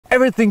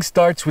everything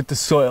starts with the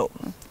soil.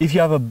 If you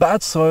have a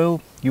bad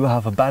soil, you will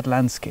have a bad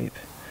landscape.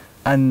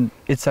 And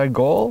it's our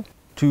goal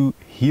to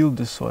heal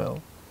the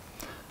soil.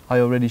 I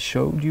already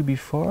showed you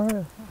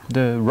before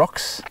the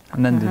rocks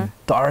and then the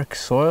dark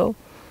soil.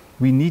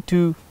 We need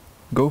to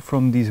go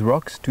from these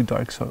rocks to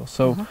dark soil.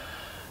 So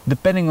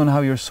depending on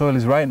how your soil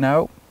is right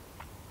now,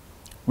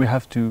 we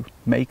have to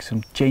make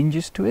some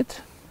changes to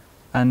it.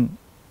 And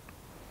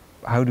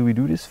how do we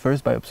do this?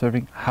 First, by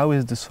observing how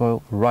is the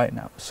soil right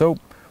now. So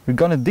we're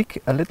gonna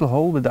dig a little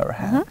hole with our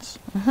hands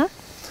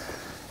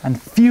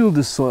and feel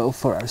the soil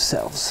for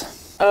ourselves.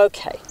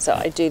 Okay, so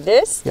I do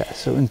this. Yeah,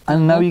 so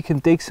and now you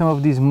can take some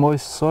of this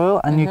moist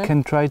soil and you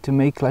can try to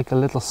make like a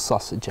little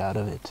sausage out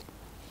of it.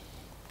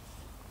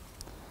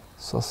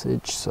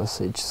 Sausage,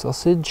 sausage,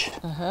 sausage.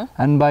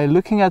 And by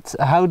looking at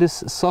how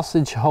this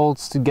sausage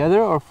holds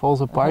together or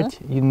falls apart,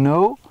 you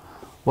know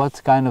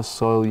what kind of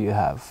soil you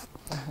have.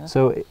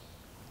 So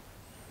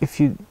if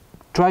you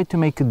try to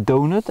make a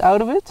donut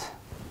out of it,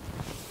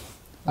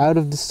 out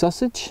of the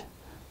sausage,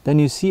 then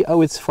you see,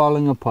 oh, it's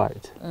falling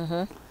apart.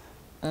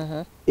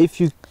 If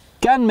you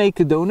can make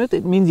a donut,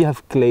 it means you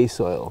have clay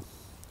soil.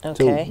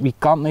 Okay. So we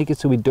can't make it,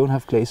 so we don't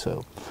have clay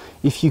soil.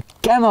 If you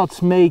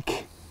cannot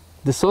make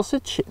the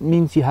sausage, it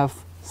means you have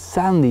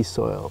sandy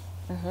soil.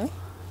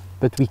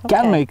 But we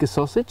can make a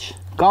sausage,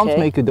 can't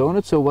make a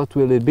donut, so what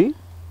will it be?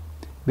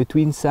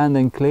 Between sand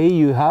and clay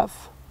you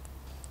have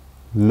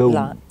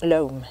loam.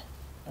 Loam.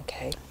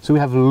 Okay. So we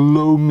have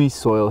loamy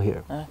soil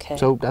here. Okay.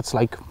 So that's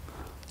like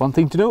one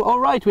thing to know. All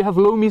right, we have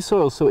loamy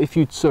soil. So if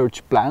you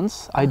search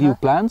plants, ideal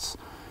plants,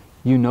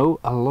 you know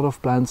a lot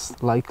of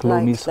plants like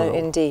loamy soil.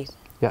 Indeed.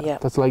 Yeah,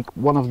 that's like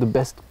one of the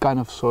best kind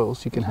of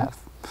soils you can have.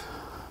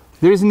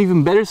 There is an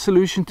even better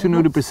solution to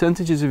know the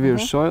percentages of your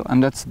soil,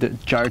 and that's the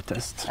jar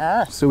test.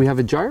 So we have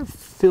a jar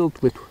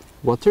filled with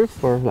water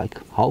for like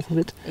half of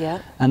it,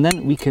 and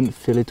then we can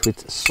fill it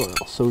with soil.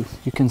 So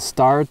you can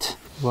start.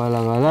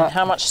 Voila, voila.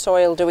 How much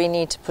soil do we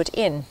need to put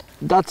in?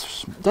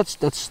 That's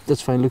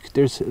fine. Look,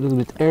 there's a little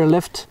bit air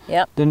left.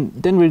 Yeah.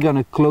 Then we're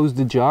gonna close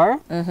the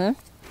jar.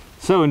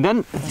 So and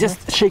then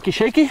just shaky.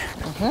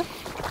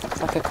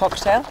 It's like a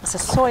cocktail. It's a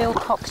soil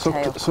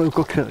cocktail. Soil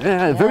cocktail.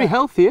 Yeah, very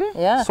healthy.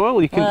 Yeah.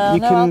 Soil. You can.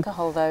 No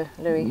alcohol though,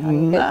 Louis.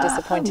 I'm a bit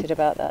disappointed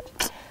about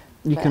that.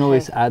 You can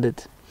always add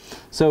it.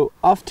 So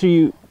after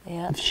you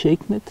have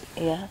shaken it,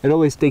 it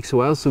always takes a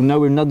while. So now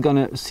we're not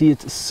gonna see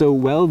it so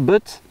well,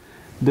 but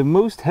the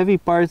most heavy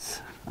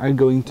parts are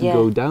going to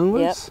go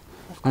downwards,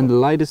 and the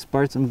lightest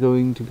parts are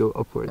going to go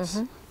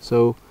upwards.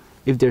 So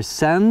if there's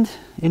sand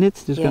in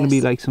it, there's going to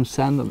be like some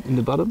sand in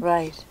the bottom.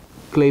 Right.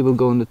 Clay will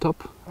go on the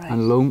top,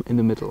 and loam in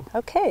the middle.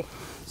 Okay.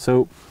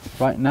 So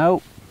right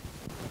now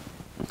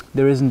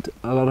there isn't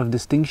a lot of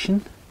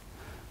distinction.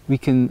 We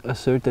can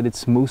assert that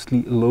it's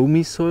mostly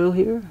loamy soil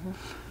here.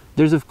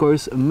 There's of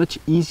course a much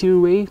easier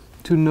way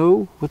to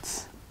know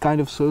what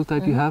kind of soil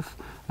type you have,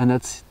 and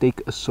that's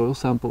take a soil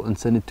sample and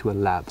send it to a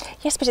lab.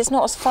 Yes, but it's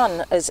not as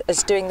fun as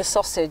doing the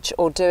sausage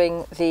or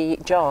doing the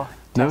jar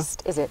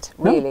test, is it?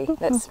 Really? No,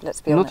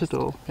 let's be honest. Not at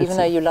all. Even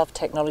though you love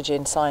technology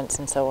and science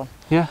and so on.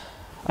 Yeah,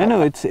 I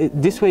know.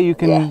 This way you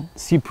can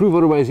see proof.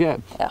 Otherwise,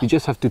 you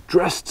just have to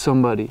trust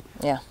somebody.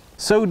 Yeah.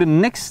 So the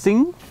next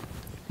thing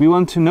we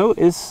want to know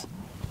is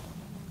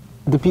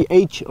the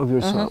pH of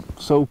your soil.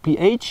 So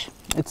pH,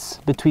 it's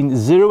between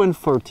 0 and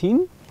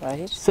 14.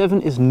 Right.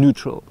 7 is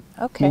neutral.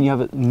 Okay. When you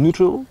have a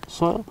neutral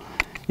soil,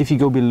 if you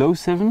go below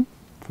 7,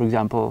 for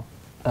example,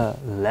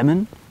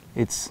 lemon,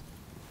 it's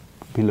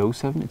below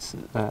 7, it's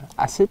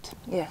acid.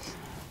 Yes.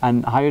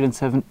 And higher than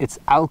 7, it's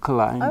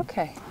alkaline.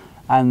 Okay.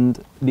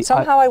 And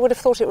somehow I would have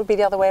thought it would be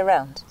the other way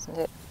around, isn't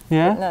it?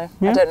 Yeah. No,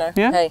 yeah. I don't know.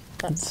 Yeah. Hey,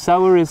 that's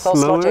sour is false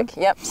lower. Logic.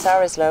 Yep,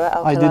 sour is lower,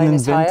 alkaline I didn't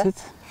is higher. invent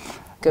it.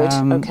 Good.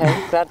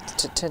 Okay. Glad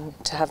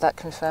to have that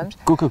confirmed.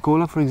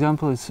 Coca-Cola, for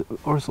example, is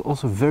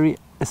also very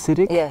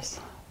acidic. Yes.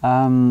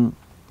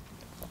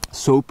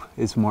 Soap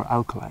is more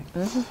alkaline.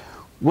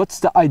 What's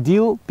the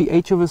ideal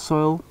pH of a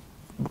soil?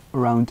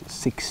 Around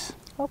 6.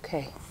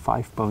 Okay.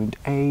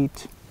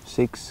 5.8,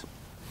 6,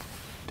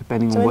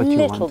 depending on what you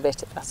want. So a little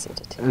bit of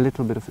acidity. A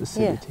little bit of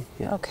acidity,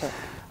 yeah. Okay.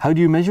 How do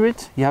you measure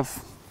it? You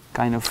have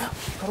kind of...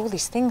 You've got all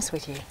these things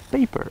with you.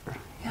 Paper.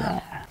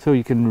 Yeah. So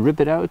you can rip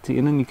it out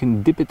and then you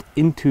can dip it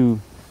into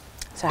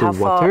so the water.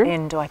 So how far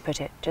in do I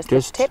put it? Just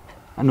the tip?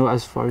 I know,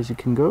 as far as you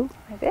can go.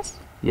 Like this?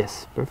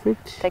 Yes,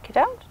 perfect. Take it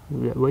out?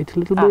 Yeah, wait a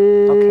little bit.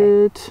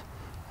 Okay.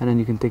 And then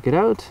you can take it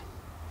out.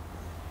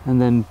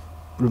 And then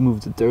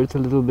remove the dirt a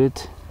little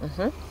bit.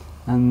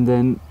 And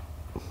then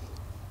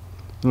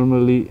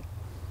normally,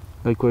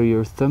 like where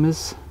your thumb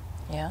is,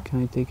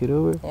 can I take it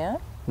over? Yeah.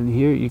 And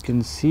here you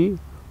can see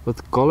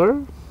what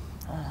color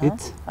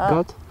it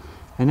got.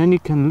 And then you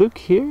can look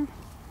here.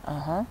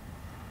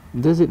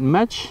 Does it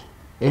match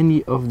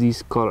any of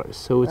these colors?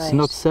 So it's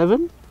not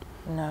 7.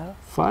 No.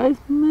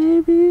 5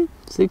 maybe?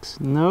 6?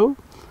 No.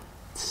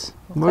 It's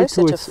more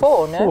closer towards to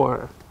 4, 4.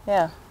 No?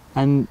 Yeah.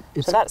 And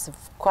it's so that's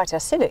quite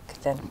acidic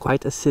then.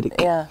 Quite acidic.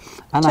 Yeah.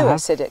 And Too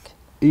acidic.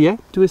 Yeah,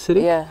 too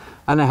acidic. Yeah.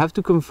 And I have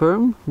to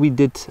confirm, we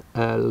did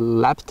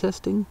lab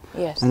testing,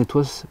 Yes. and it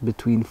was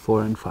between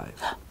 4 and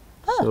 5.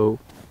 So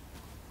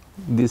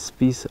this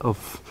piece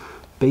of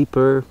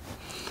paper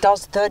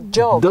Does the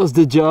job. does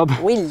the job.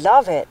 We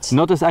love it.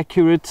 Not as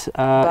accurate.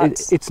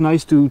 It's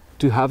nice to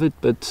have it,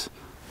 but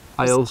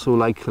I also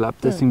like lab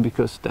testing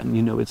because then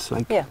you know it's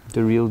like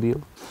the real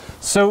deal.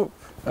 So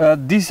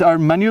these are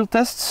manual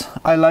tests.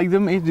 I like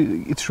them.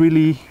 It's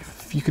really,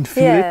 you can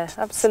feel it. Yeah,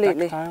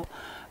 absolutely.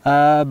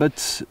 Tactile.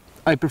 But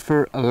I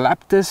prefer a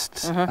lab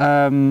test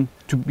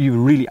to be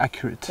really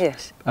accurate.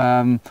 Yes.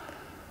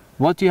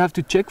 What you have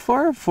to check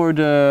for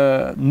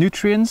the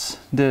nutrients,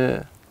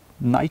 the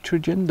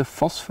nitrogen, the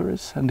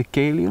phosphorus and the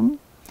kalium,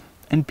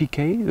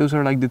 NPK, those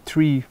are like the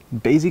 3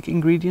 basic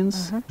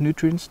ingredients,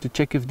 nutrients, to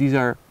check if these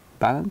are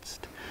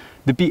balanced.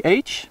 The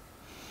pH,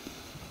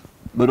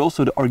 but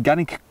also the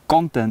organic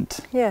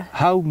content. Yeah.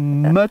 How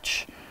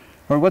much,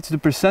 or what's the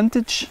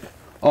percentage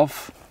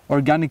of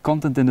organic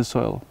content in the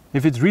soil?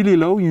 If it's really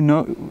low, you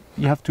know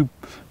you have to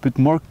put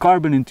more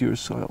carbon into your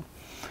soil.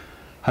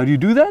 How do you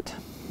do that?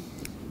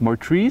 More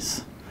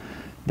trees.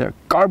 They're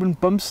carbon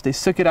pumps, they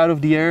suck it out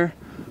of the air,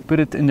 put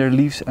it in their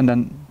leaves and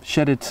then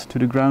shed it to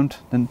the ground,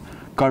 then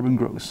carbon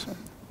grows.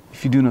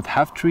 If you do not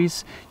have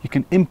trees, you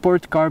can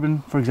import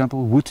carbon. For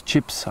example, wood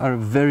chips are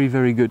very,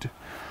 very good.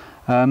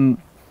 And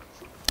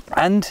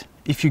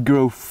if you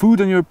grow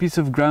food on your piece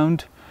of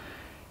ground,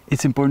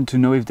 it's important to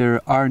know if there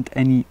aren't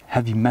any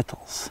heavy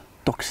metals,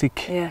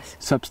 toxic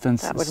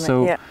substances.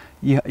 So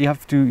you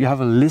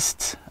have a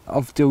list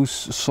of those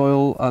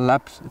soil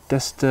lab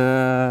test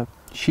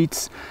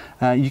sheets.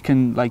 You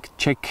can like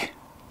check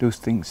those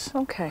things.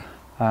 Okay.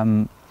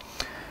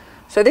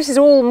 So this is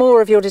all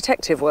more of your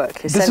detective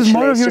work, essentially. This is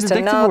more of your it's just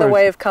detective another work.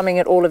 way of coming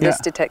at all of this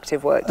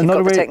detective work. You've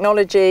Another got the way-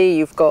 technology,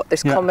 you've got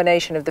this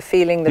combination of the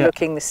feeling, the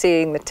looking, the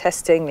seeing, the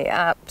testing, the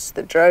apps,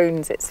 the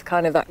drones. It's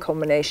kind of that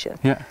combination.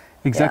 Yeah,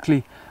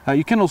 exactly.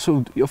 You can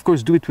also, of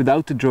course, do it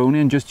without the drone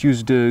and just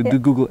use the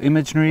Google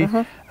imagery.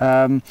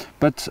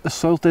 But a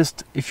soil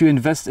test, if you're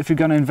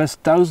going to invest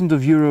thousands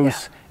of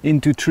euros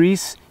into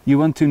trees, you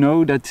want to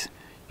know that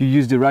you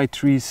use the right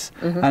trees.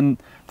 And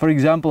for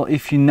example,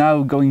 if you're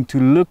now going to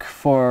look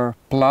for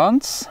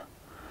plants,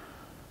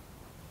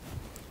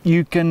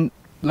 you can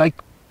like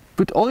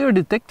put all your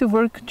detective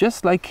work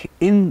just like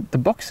in the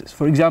boxes.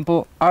 For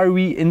example, are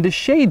we in the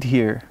shade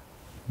here?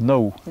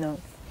 No. No.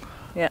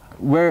 Yeah.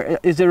 Where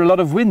is there a lot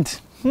of wind?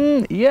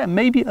 Yeah,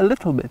 maybe a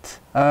little bit.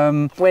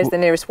 Where's the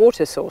nearest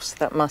water source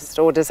that must,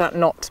 or does that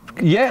not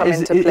come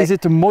into play? Is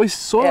it a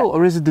moist soil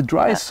or is it the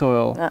dry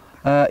soil?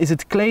 Is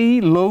it clay,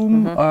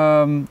 loam?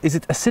 Is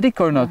it acidic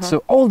or not?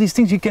 So all these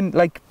things you can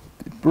like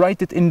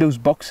write it in those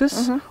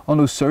boxes on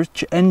those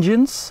search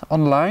engines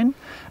online,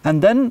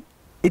 and then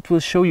it will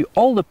show you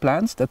all the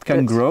plants that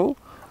can grow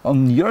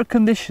on your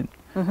condition.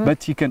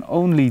 But you can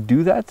only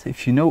do that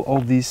if you know all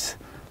these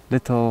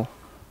little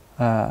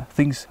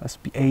things as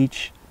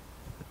pH,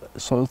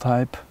 soil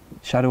type,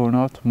 shadow or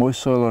not, moist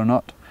soil or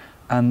not,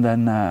 and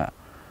then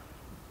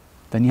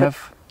you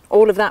have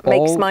all of that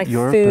makes my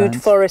food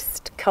plants.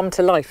 forest come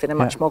to life in a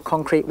much more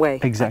concrete way.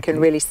 Exactly. I can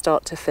really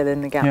start to fill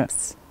in the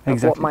gaps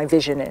of what my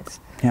vision is.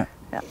 Yeah.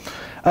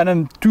 And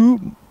then 2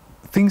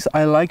 things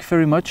I like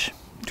very much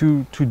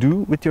to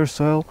do with your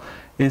soil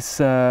is,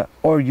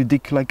 or you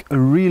dig like a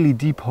really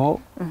deep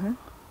hole,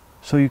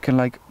 so you can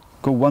like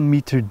go 1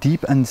 meter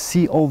deep and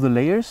see all the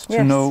layers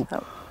to know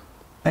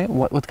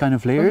what kind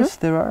of layers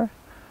there are,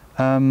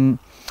 and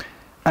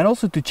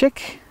also to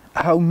check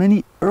how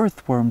many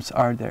earthworms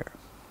are there,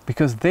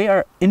 because they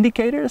are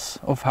indicators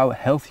of how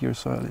healthy your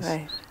soil is.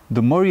 Right.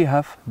 The more you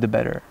have, the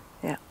better.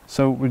 Yeah.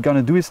 So we're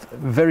gonna do it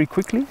very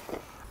quickly.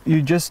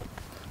 You just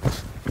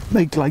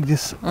make like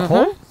this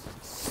hole.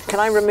 Can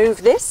I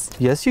remove this?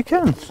 Yes, you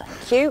can.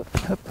 Thank you.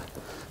 Yep.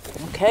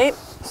 Okay.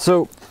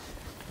 So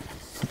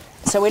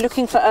we're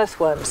looking for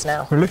earthworms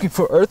now. we're looking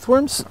for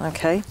earthworms.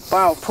 Okay.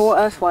 Wow, poor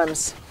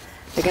earthworms.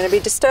 They're going to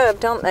be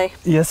disturbed, aren't they?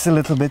 Yes, a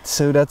little bit.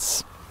 So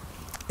that's,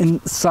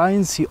 in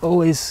science, you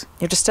always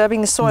You're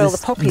disturbing the soil. The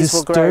poppies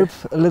will grow.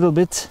 disturb a little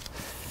bit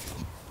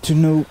to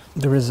know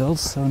the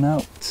results.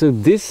 So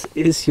this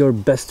is your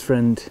best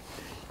friend.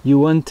 You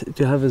want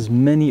to have as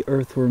many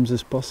earthworms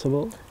as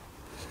possible,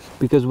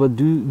 because what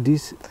do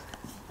these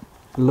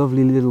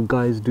lovely little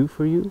guys do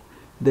for you?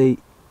 They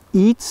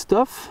eat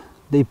stuff,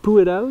 they poo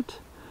it out,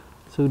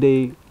 so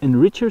they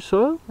enrich your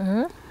soil.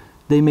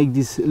 They make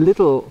these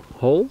little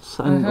holes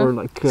and or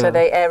like. So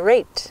they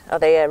aerate. Are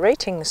they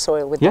aerating the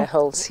soil with their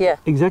holes? Yeah.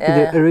 Exactly,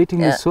 they're aerating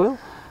the soil,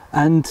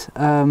 and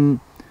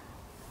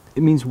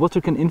it means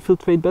water can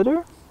infiltrate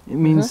better. It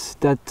means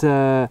that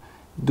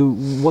the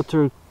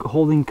water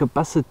holding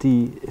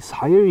capacity is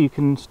higher. You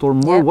can store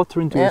more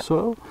water into the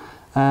soil,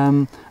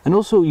 and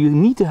also you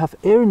need to have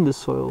air in the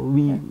soil.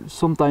 We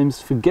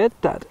sometimes forget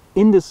that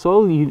in the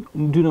soil you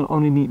do not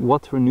only need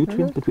water and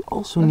nutrients, but we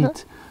also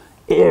need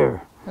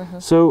air.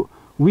 So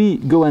we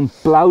go and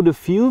plow the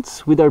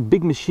fields with our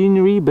big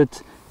machinery,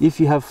 but if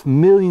you have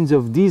millions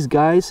of these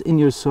guys in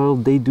your soil,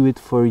 they do it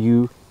for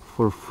you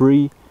for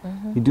free,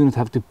 You do not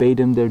have to pay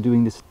them. They're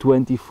doing this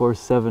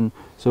 24/7.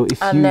 So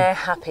if and they're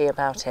happy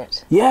about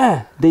it.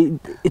 Yeah,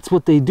 it's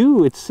what they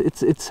do.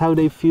 It's how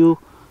they feel.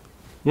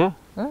 Yeah.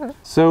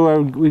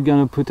 So we're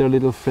gonna put our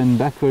little friend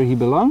back where he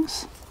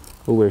belongs,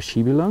 or where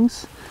she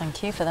belongs.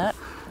 Thank you for that.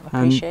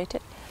 Appreciate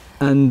it.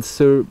 And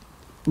so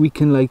we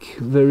can like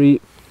very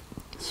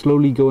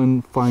slowly go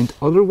and find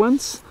other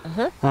ones.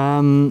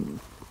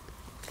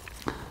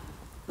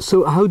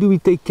 So how do we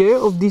take care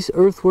of these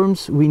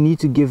earthworms? We need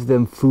to give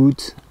them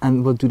food.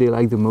 And what do they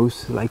like the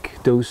most?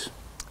 Like those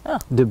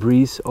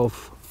debris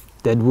of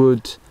dead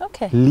wood,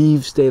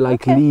 leaves. They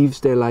like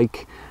leaves. They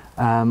like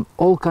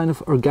all kind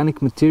of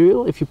organic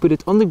material. If you put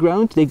it on the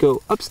ground, they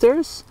go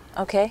upstairs,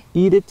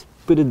 eat it,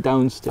 put it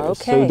downstairs.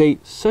 So they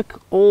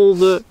suck all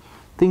the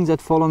things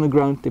that fall on the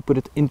ground, they put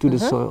it into the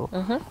soil.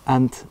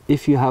 And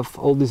if you have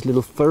all these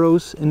little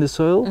furrows in the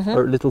soil,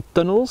 or little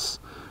tunnels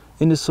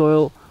in the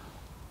soil,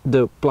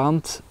 the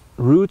plant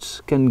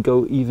roots can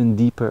go even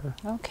deeper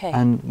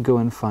and go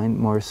and find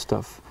more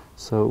stuff.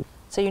 So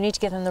you need to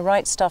give them the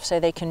right stuff so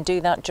they can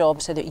do that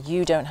job, so that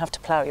you don't have to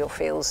plough your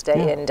fields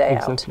day in, day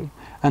out.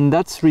 And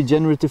that's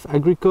regenerative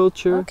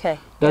agriculture.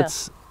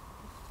 That's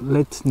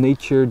let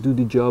nature do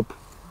the job.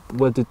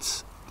 What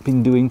it's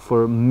been doing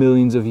for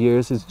millions of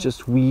years is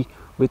just we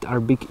with our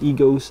big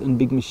egos and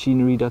big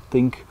machinery that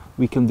think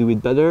we can do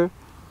it better.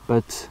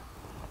 But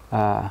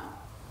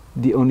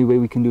the only way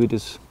we can do it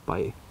is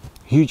by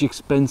huge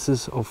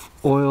expenses of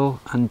oil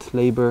and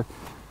labor.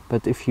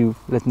 But if you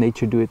let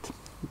nature do it,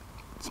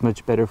 it's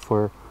much better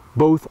for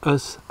both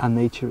us and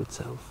nature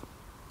itself.